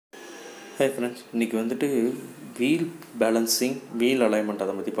Hi friends, இன்றைக்கி வந்துட்டு wheel balancing, wheel alignment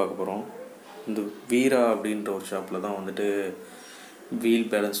அதை பற்றி பார்க்க போகிறோம். இந்த வீரா அப்படின்ற ஒரு ஷாப்பில் தான் வந்துட்டு வீல்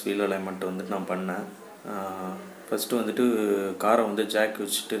அலைன்மெண்ட் வந்துட்டு நான் பண்ணேன். ஃபஸ்ட்டு வந்துட்டு காரை வந்து ஜாக்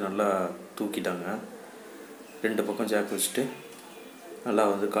வச்சுட்டு நல்லா தூக்கிட்டாங்க. 2 பக்கம் ஜாக் வச்சுட்டு நல்லா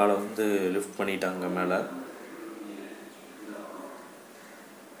வந்து காலை வந்து லிஃப்ட் பண்ணிட்டாங்க மேலே.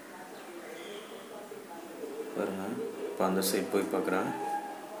 பாருங்கள், இப்போ அந்த சைடு போய் பார்க்குறேன்.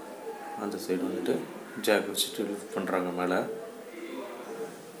 அந்த சைடு வந்துட்டு ஜாக் வச்சுட்டு லிஃப்ட் பண்ணுறாங்க மேலே.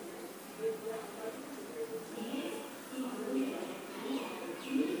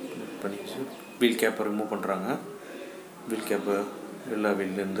 லிஃப்ட் பண்ணிச்சு வீல் கேப்பை ரிமூவ் பண்ணுறாங்க. வீல் கேப்பை எல்லா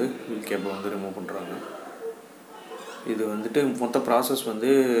வீல்லேருந்து வீல் கேப்பை வந்து ரிமூவ் பண்ணுறாங்க. இது வந்துட்டு மொத்த ப்ராசஸ்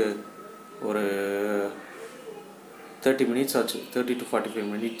வந்து ஒரு 30 மினிட்ஸ் ஆச்சு. 30 to 45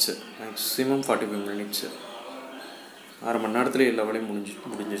 மினிட்ஸு, மேக்ஸிமம் 45 மினிட்ஸு. 1/2 மணி நேரத்தில் எல்லா வேலையும்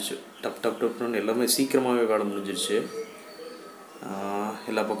முடிஞ்சிருச்சு. டப்னு எல்லாமே சீக்கிரமாகவே வேலை முடிஞ்சிருச்சு.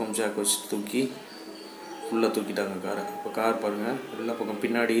 எல்லா பக்கம் ஜாக் வச்சு தூக்கி ஃபுல்லாக தூக்கிட்டாங்க காரை. இப்போ கார் பாருங்கள், எல்லா பக்கம்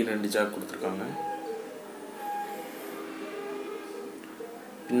பின்னாடி 2 ஜாக் கொடுத்துருக்காங்க.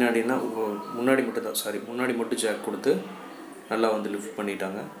 பின்னாடினா முன்னாடி மட்டும் ஜாக் கொடுத்து நல்லா வந்து லிஃப்ட்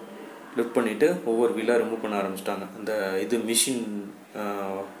பண்ணிட்டாங்க. லிஃப்ட் பண்ணிவிட்டு ஒவ்வொரு வீலாக ரிமூவ் பண்ண ஆரம்பிச்சிட்டாங்க. அந்த இது மிஷின்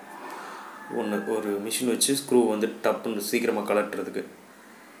ஒரு மிஷின் வச்சு ஸ்க்ரூ வந்து டப்புன்னு சீக்கிரமாக கலட்டுறதுக்கு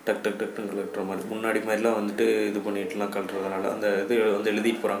டக்குன்னு கலட்டுற மாதிரி முன்னாடி மாதிரிலாம் வந்துட்டு இது பண்ணிட்டுலாம் கலட்டுறதுனால அந்த இது வந்து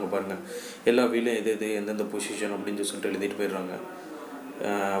எழுதிட்டு போகிறாங்க பாருங்கள். எல்லா வீலும் எது எந்தெந்த பொசிஷன் அப்படின்னு சொல்லிட்டு எழுதிட்டு போயிடுறாங்க.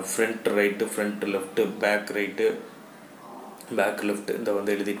 Front right, front left, back right, back left இந்த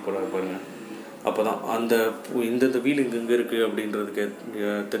வந்து எழுதிட்டு போகிறாங்க பாருங்கள். அப்போ தான் அந்த இந்தந்த வீல் இங்கே இருக்குது அப்படின்றதுக்கு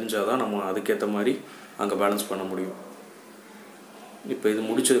தெரிஞ்சால் தான் நம்ம அதுக்கேற்ற மாதிரி அங்கே பேலன்ஸ் பண்ண முடியும். இப்போ இது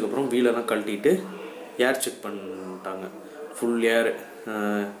முடித்ததுக்கப்புறம் வீலெல்லாம் கழட்டிட்டு ஏர் செக் பண்ணிட்டாங்க. ஃபுல் ஏர்,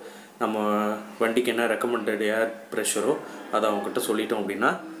 நம்ம வண்டிக்கு என்ன ரெக்கமெண்டட் ஏர் ப்ரெஷரோ அதை அவங்ககிட்ட சொல்லிட்டோம் அப்படின்னா,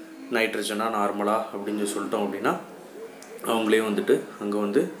 நைட்ரஜனா நார்மலா அப்படின்னு சொல்லிட்டோம் அப்படின்னா அவங்களே வந்துட்டு அங்கே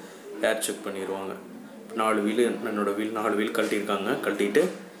வந்து ஏர் செக் பண்ணிடுவாங்க. 4 வீல், என்னோடய வீல் 4 வீல் கழட்டியிருக்காங்க. கழட்டிட்டு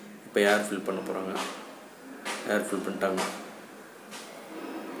இப்போ ஏர் ஃபில் பண்ண போகிறாங்க. ஏர் ஃபில் பண்ணிட்டாங்க.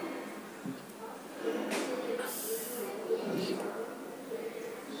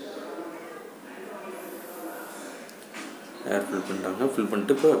 ஏர் ஃபில்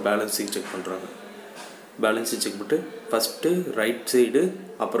பண்ணிட்டு இப்போ பேலன்ஸிங் செக் பண்ணுறாங்க. பேலன்ஸிங் செக் பண்ணிட்டு ஃபஸ்ட்டு ரைட் சைடு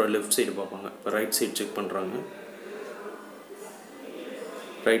அப்புறம் லெஃப்ட் சைடு பார்ப்பாங்க. இப்போ ரைட் சைடு செக் பண்ணுறாங்க.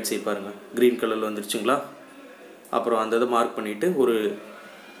 ரைட் சைடு பாருங்கள், க்ரீன் கலரில் வந்துருச்சுங்களா. அப்புறம் அந்த இதை மார்க் பண்ணிவிட்டு ஒரு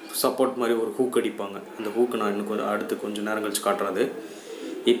சப்போர்ட் மாதிரி ஒரு ஹூக் அடிப்பாங்க. அந்த ஹூக்கு நான் இன்னும் அடுத்து கொஞ்சம் நேரம் கழிச்சு காட்டுறது.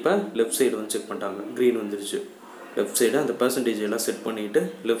 இப்போ லெஃப்ட் சைடு வந்து செக் பண்ணிட்டாங்க. க்ரீன் வந்துருச்சு. லெஃப்ட் சைடு அந்த பர்சன்டேஜ் எல்லாம் செட் பண்ணிவிட்டு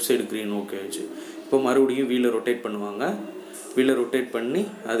லெஃப்ட் சைடு க்ரீன் ஓகே ஆயிடுச்சு. இப்போ மறுபடியும் வீலை ரொட்டேட் பண்ணுவாங்க. வீலை ரொட்டேட் பண்ணி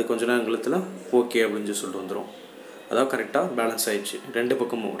அது கொஞ்ச நேரத்தில் ஓகே அப்படின்னு சொல்லிட்டு வந்துடும். அதான் கரெக்டாக பேலன்ஸ் ஆகிடுச்சு. 2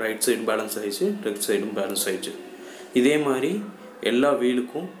 பக்கமும் ரைட் சைடும் பேலன்ஸ் ஆகிடுச்சு, லெஃப்ட் சைடும் பேலன்ஸ் ஆகிடுச்சு. இதே மாதிரி எல்லா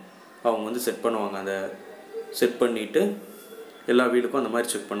வீலுக்கும் அவங்க வந்து செட் பண்ணுவாங்க. அந்த செட் பண்ணிவிட்டு எல்லா வீலுக்கும் அந்த மாதிரி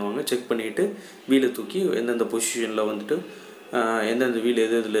செக் பண்ணுவாங்க. செக் பண்ணிவிட்டு வீலை தூக்கி எந்தெந்த பொசிஷனில் வந்துட்டு எந்தெந்த வீல்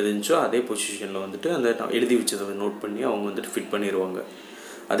எது இதில் இருந்துச்சோ அதே பொசிஷனில் வந்துட்டு அந்த எழுதி வச்சதை நோட் பண்ணி அவங்க வந்துட்டு ஃபிட் பண்ணிடுவாங்க.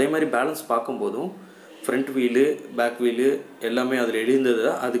 அதே மாதிரி பேலன்ஸ் பார்க்கும்போதும் ஃப்ரண்ட் வீலு, பேக் வீலு எல்லாமே அதில் எழுந்தது.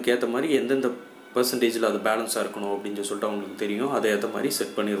 அதுக்கேற்ற மாதிரி எந்தெந்த பர்சன்டேஜில் அது பேலன்ஸாக இருக்கணும் அப்படின்னு சொல்லிட்டு அவங்களுக்கு தெரியும். அதை ஏற்ற மாதிரி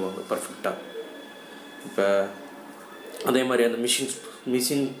செட் பண்ணிடுவாங்க பர்ஃபெக்டாக. இப்போ அதே மாதிரி அந்த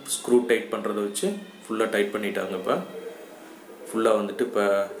மிஷின் ஸ்க்ரூ டைட் பண்ணுறத வச்சு ஃபுல்லாக டைட் பண்ணிட்டாங்க. இப்போ ஃபுல்லாக வந்துட்டு இப்போ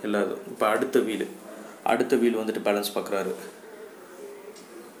இப்போ அடுத்த வீல் வந்துட்டு பேலன்ஸ் பார்க்குறாரு.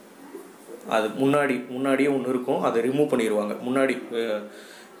 அது முன்னாடியே ஒன்று இருக்கும், அதை ரிமூவ் பண்ணிடுவாங்க. முன்னாடி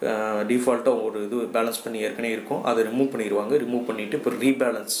டிஃபால்ட்டாக ஒரு இது பேலன்ஸ் பண்ணி ஏற்கனவே இருக்கும், அதை ரிமூவ் பண்ணிடுவாங்க. ரிமூவ் பண்ணிவிட்டு இப்போ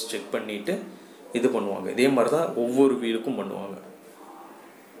ரீபேலன்ஸ் செக் பண்ணிவிட்டு இது பண்ணுவாங்க. இதே மாதிரி தான் ஒவ்வொரு வீலுக்கும் பண்ணுவாங்க.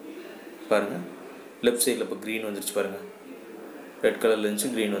 பாருங்கள், லெஃப்ட் சைடில் இப்போ க்ரீன் வந்துருச்சு பாருங்கள். ரெட் கலரில்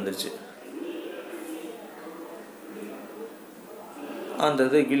இருந்துச்சு, க்ரீன் வந்துருச்சு. அந்த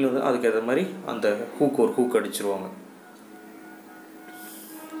இது கீழே வந்து அதுக்கேற்ற மாதிரி அந்த ஒரு ஹூக் அடிச்சிருவாங்க.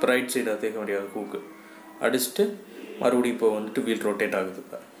 இப்போ ரைட் சைடு தேக்க முடியாது, ஹூக்கு அடிச்சுட்டு மறுபடியும் இப்போ வந்துட்டு வீல் ரொட்டேட் ஆகுது.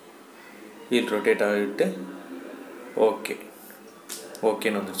 இப்போ வீல் ரொட்டேட் ஆகிட்டு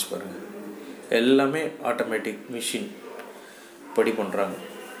ஓகேன்னு வந்துருச்சு பாருங்கள். எல்லாமே ஆட்டோமேட்டிக் மிஷின் படி பண்ணுறாங்க.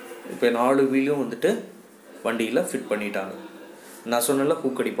 இப்போ 4 வீலும் வந்துட்டு வண்டியில் ஃபிட் பண்ணிட்டாங்க. நான் சொன்னல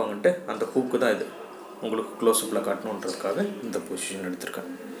ஹூக் அடிப்பாங்கன்ட்டு, அந்த ஹூக்கு தான் இது. உங்களுக்கு க்ளோஸ்அப்பில் காட்டணுன்றதுக்காக இந்த பொசிஷன் எடுத்திருக்கேன்.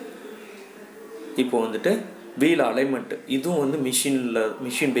 இப்போ வந்துட்டு வீல் அலைன்மெண்ட்டு, இதுவும் வந்து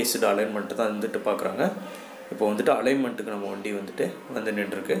மிஷின் பேஸ்டு அலைன்மெண்ட்டு தான் வந்துட்டு பார்க்குறாங்க. இப்போ வந்துட்டு அலைன்மெண்ட்டுக்கு நம்ம வண்டி வந்துட்டு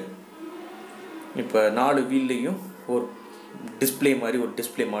நின்றுருக்கு. இப்போ 4 வீல்லையும் ஒரு டிஸ்பிளே மாதிரி ஒரு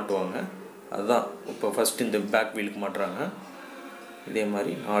டிஸ்பிளே மாட்டுவாங்க. அதுதான் இப்போ ஃபஸ்ட்டு இந்த பேக் வீலுக்கு மாட்டுறாங்க, இதே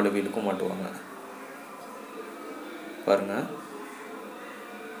மாதிரி 4 வீலுக்கும் மாட்டுவாங்க. பாருங்கள்,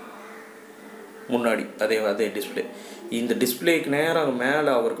 முன்னாடி அதே டிஸ்பிளே. இந்த டிஸ்பிளேக்கு நேராக மேலே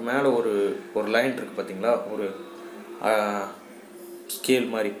அவருக்கு மேலே ஒரு லைன் இருக்குது பார்த்தீங்களா, ஒரு ஸ்கேல்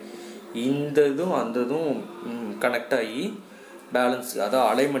மாதிரி. இந்த இதுவும் அந்த இதுவும் கனெக்ட் ஆகி பேலன்ஸ், அதான்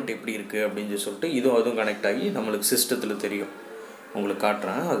அலைன்மெண்ட் எப்படி இருக்குது அப்படின்னு சொல்லிட்டு அதுவும் கனெக்ட் ஆகி நம்மளுக்கு சிஸ்டத்தில் தெரியும். உங்களுக்கு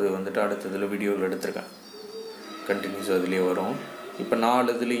காட்டுறேன், அது வந்துட்டு அடுத்ததில் வீடியோவில் எடுத்திருக்கேன், கண்டினியூஸ் அதுலேயே வரும். இப்போ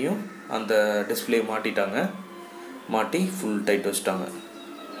 4 இதுலேயும் அந்த டிஸ்பிளே மாட்டிட்டாங்க, மாட்டி ஃபுல் டைட் வச்சுட்டாங்க.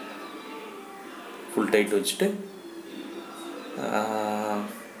 ஃபுல் டைட் வச்சுட்டு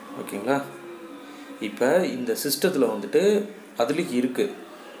ஓகேங்களா. இப்போ இந்த சிஸ்டத்தில் வந்துட்டு அதுலேயும் இருக்குது,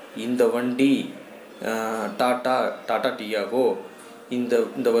 இந்த வண்டி டாடா டியாகோ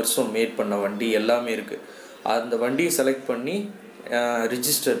இந்த வருஷம் மேட் பண்ண வண்டி எல்லாமே இருக்குது. அந்த வண்டியை செலக்ட் பண்ணி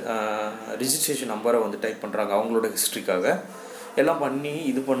ரிஜிஸ்ட்ரேஷன் நம்பரை வந்து டைப் பண்ணுறாங்க அவங்களோட ஹிஸ்ட்ரிக்காக. எல்லாம் பண்ணி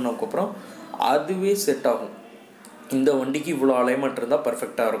இது பண்ணதுக்கப்புறம் அதுவே செட் ஆகும். இந்த வண்டிக்கு இவ்வளோ அலைன்மெண்ட் இருந்தால்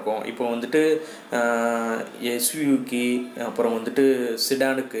பர்ஃபெக்டாக இருக்கும். இப்போ வந்துட்டு எஸ்யூவிக்கு அப்புறம் வந்துட்டு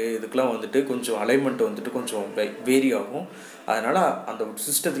சிடானுக்கு இதுக்கெலாம் வந்துட்டு கொஞ்சம் அலைன்மெண்ட் வந்துட்டு கொஞ்சம் வேரி ஆகும். அதனால் அந்த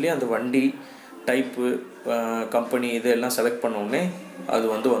சிஸ்டத்துலேயே அந்த வண்டி டைப்பு கம்பெனி இதெல்லாம் செலக்ட் பண்ணோடனே அது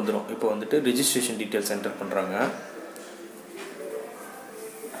வந்துடும். இப்போ வந்துட்டு ரிஜிஸ்ட்ரேஷன் டீட்டெயில்ஸ் என்டர் பண்ணுறாங்க.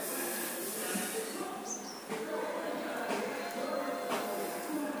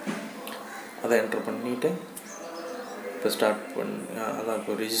 அதை என்டர் பண்ணிவிட்டு இப்போ ஸ்டார்ட் அதான்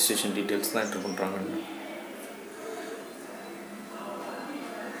இப்போ ரிஜிஸ்ட்ரேஷன் டீட்டெயில்ஸ் தான் என்டர் பண்ணுறாங்க.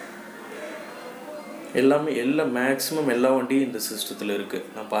 எல்லாமே மேக்ஸிமம் எல்லா வண்டியும் இந்த சிஸ்டத்தில் இருக்குது.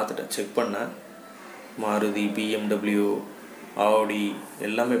 நான் பார்த்துட்டேன், செக் பண்ணேன். மாருதி, BMW, ஆடி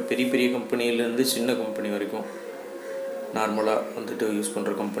எல்லாமே பெரிய பெரிய கம்பெனிலேருந்து சின்ன கம்பெனி வரைக்கும் நார்மலாக வந்துட்டு யூஸ்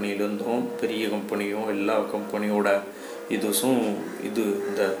பண்ணுற கம்பெனிலேருந்தும் பெரிய கம்பெனியும் எல்லா கம்பெனியோட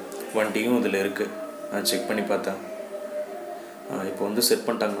இந்த வண்டியும் இதில் இருக்குது. நான் செக் பண்ணி பார்த்தேன். இப்போ செட்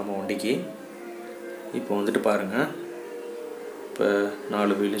பண்ணிட்டாங்க நம்ம வண்டிக்கு. இப்போ வந்துட்டு பாருங்கள், இப்போ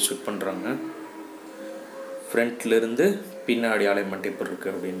 4 வீலும் செக் பண்ணுறாங்க. ஃப்ரண்ட்லேருந்து பின்னாடி அலைன்மெண்ட் எப்படி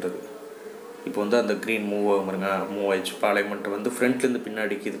இருக்குது அப்படின்றது. இப்போ அந்த க்ரீன் மூவ் ஆகிடுச்சு. இப்போ அலைன்மெண்ட் ஃப்ரண்ட்லேருந்து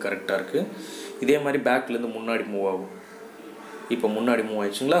பின்னாடிக்கு இது கரெக்டாக இருக்குது. இதே மாதிரி பேக்லேருந்து முன்னாடி மூவ் ஆகும். இப்போ முன்னாடி மூவ்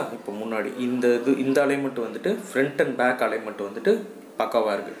ஆயிடுச்சுங்களா. இப்போ முன்னாடி இந்த அலைன்மெண்ட் வந்துட்டு ஃப்ரண்ட் அண்ட் பேக் அலைன்மெண்ட் வந்துட்டு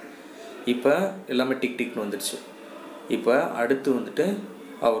பக்காவாக இருக்குது. இப்போ எல்லாமே டிக்னு வந்துடுச்சு. இப்போ அடுத்து வந்துட்டு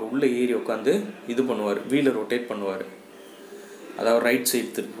அவர் உள்ளே ஏறி உட்காந்து இது பண்ணுவார், வீலை ரொட்டேட் பண்ணுவார். அதாவது right side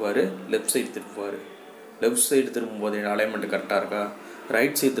திருப்புவார், left side திருப்புவார். Left side திரும்பும்போது அலைன்மெண்ட் கரெக்டாக இருக்கா,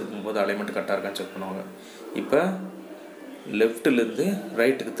 ரைட் சைடு திரும்பும்போது அலைன்மெண்ட் கரெக்டாக இருக்கான்னு செக் பண்ணுவாங்க. இப்போ லெஃப்ட்லேருந்து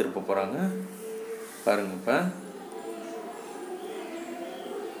ரைட்டுக்கு திருப்ப போகிறாங்க பாருங்கள். இப்போ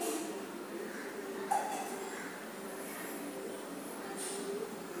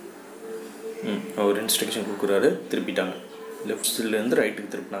ஒரு இன்ஸ்ட்ரக்ஷன் கொடுக்குறாரு, திருப்பிட்டாங்க. லெஃப்ட்லேருந்து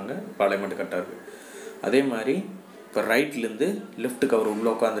ரைட்டுக்கு திருப்பினாங்க, இப்போ அலைன்மெண்ட் கரெக்டாக இருக்குது. அதே மாதிரி இப்போ ரைட்லேருந்து லெஃப்ட்டுக்கு அவர் உள்ளே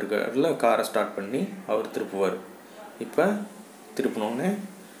உட்காந்துருக்காருல, காரை ஸ்டார்ட் பண்ணி அவர் திருப்புவார். இப்போ திருப்பினோடனே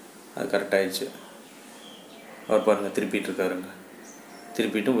அது கரெக்டாகிடுச்சு. அவர் பாருங்கள் திருப்பிகிட்ருக்காருங்க,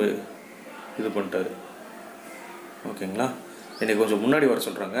 திருப்பிட்டு இது பண்ணிட்டாரு. ஓகேங்களா. என்னை கொஞ்சம் முன்னாடி வர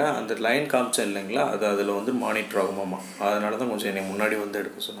சொல்கிறாங்க. அந்த லைன் காமிச்சேன் இல்லைங்களா, அது அதில் மானிட்டர் ஆகுமாம்மா. அதனால தான் கொஞ்சம் என்னை முன்னாடி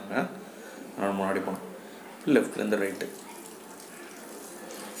எடுக்க சொன்னாங்க. அதனால் முன்னாடி போனேன். லெஃப்ட்லேருந்து ரைட்டு.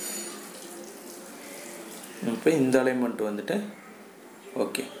 இப்போ இந்த அலைன்மெண்ட் வந்துட்டு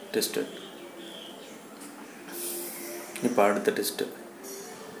ஓகே, டெஸ்ட்டு. இப்போ அடுத்த டெஸ்ட்டு.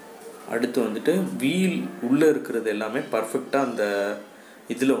 அடுத்து வந்துட்டு வீல் உள்ளே இருக்கிறது எல்லாமே பர்ஃபெக்டாக அந்த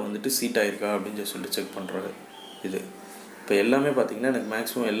இதில் சீட் ஆகிருக்கா அப்படின்னு சொல்லிட்டு செக் பண்ணுறாரு. இது இப்போ எல்லாமே பார்த்திங்கன்னா எனக்கு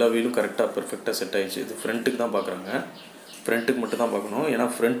மேக்ஸிமம் எல்லா வீலும் கரெக்டாக பர்ஃபெக்டாக செட் ஆகிடுச்சு. இது ஃப்ரண்ட்டுக்கு தான் பார்க்குறாங்க, ஃப்ரண்ட்டுக்கு மட்டும் தான் பார்க்கணும். ஏன்னா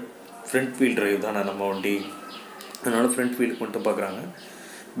ஃப்ரண்ட் வீல் ட்ரைவ் தானே நம்ம வண்டி, அதனால் ஃப்ரண்ட் வீலுக்கு மட்டும் பார்க்குறாங்க.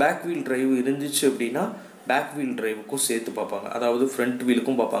 பேக் வீல் ட்ரைவ் இருந்துச்சு அப்படின்னா பேக் வீல் ட்ரைவுக்கும் சேர்த்து பார்ப்பாங்க. அதாவது ஃப்ரண்ட்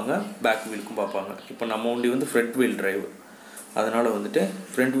வீலுக்கும் பார்ப்பாங்க, பேக் வீலுக்கும் பார்ப்பாங்க. இப்போ நம்ம வண்டி ஃப்ரண்ட் வீல் ட்ரைவ், அதனால்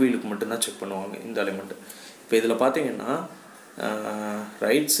ஃப்ரண்ட் வீலுக்கு மட்டும்தான் செக் பண்ணுவாங்க இந்த அலைன்மெண்ட்டு. இப்போ இதில் பார்த்தீங்கன்னா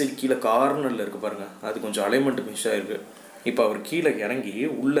ரைட் சைடு கீழே கார்னரில் இருக்குது பாருங்கள், அது கொஞ்சம் அலைன்மெண்ட் மிஸ் ஆகிருக்கு. இப்போ அவர் கீழே இறங்கி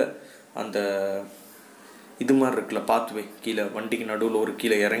உள்ளே அந்த இது மாதிரி இருக்குல்ல பாத்வே, கீழே வண்டிக்கு நடுவில் ஒரு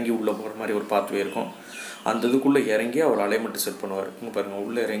கீழே இறங்கி உள்ளே போகிற மாதிரி ஒரு பாத்வே இருக்கும். அந்த இதுக்குள்ளே இறங்கி அவர் அலைன்மெண்ட்டு செட் பண்ணுவார். இங்கே பாருங்கள்,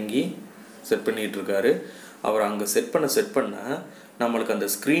 உள்ளே இறங்கி செட் பண்ணிகிட்ருக்காரு. அவர் அங்கே செட் பண்ண நம்மளுக்கு அந்த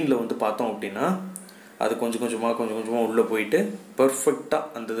ஸ்க்ரீனில் பார்த்தோம் அப்படின்னா அது கொஞ்சம் கொஞ்சமாக உள்ளே போயிட்டு பர்ஃபெக்டாக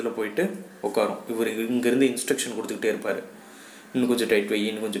அந்த இதில் போயிட்டு உட்காரும். இவர் இங்கேருந்து இன்ஸ்ட்ரக்ஷன் கொடுத்துக்கிட்டே இருப்பார், இன்னும் கொஞ்சம் டைட் வை,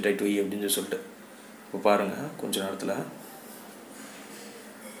 இன்னும் கொஞ்சம் டைட் வை அப்படின்னு சொல்லிட்டு. இப்போ பாருங்கள், கொஞ்சம் நேரத்தில்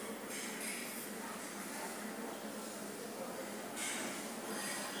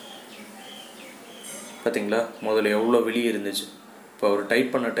பார்த்தீங்களா முதல்ல எவ்வளோ வெளியே இருந்துச்சு, இப்போ அவர்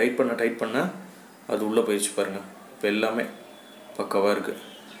டைட் பண்ண அது உள்ளே போயிடுச்சு பாருங்கள். இப்போ எல்லாமே பக்காவாக இருக்குது.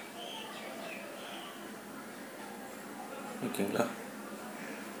 ஓகேங்களா,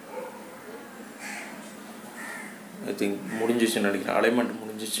 ஐ திங்க் முடிஞ்சிச்சுன்னு நினைக்கிறேன். அலைன்மெண்ட்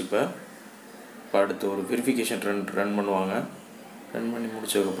முடிஞ்சிச்சு. இப்போ அடுத்து ஒரு வெரிஃபிகேஷன் ரன் பண்ணுவாங்க. ரன் பண்ணி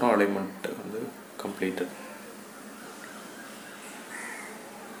முடிச்சதுக்கப்புறம் அலைன்மெண்ட் வந்து கம்ப்ளீட்டட்.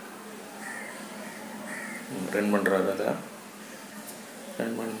 ரன் பண்ணுறாரு. அதை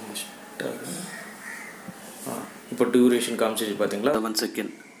ரன் பண்ணி முடிச்சுட்டாரு. இப்போ டியூரேஷன் காமிச்சிச்சு பார்த்தீங்களா, 7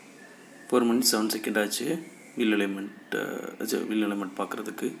 செகண்ட், 4 minutes 7 செகண்ட் ஆச்சு வீல் அலைன்மெண்ட்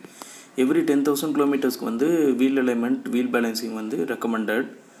பார்க்குறதுக்கு. எவ்ரி 10,000 கிலோமீட்டர்ஸ்க்கு வந்து வீல் அலைன்மெண்ட், வீல் பேலன்சிங் வந்து ரெக்கமெண்டட்.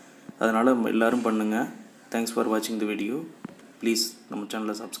 அதனால் எல்லோரும் பண்ணுங்கள். தேங்க்ஸ் ஃபார் வாட்சிங் த வீடியோ. ப்ளீஸ் நம்ம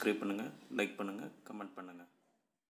சேனலை சப்ஸ்கிரைப் பண்ணுங்கள், லைக் பண்ணுங்கள், கமெண்ட் பண்ணுங்கள்.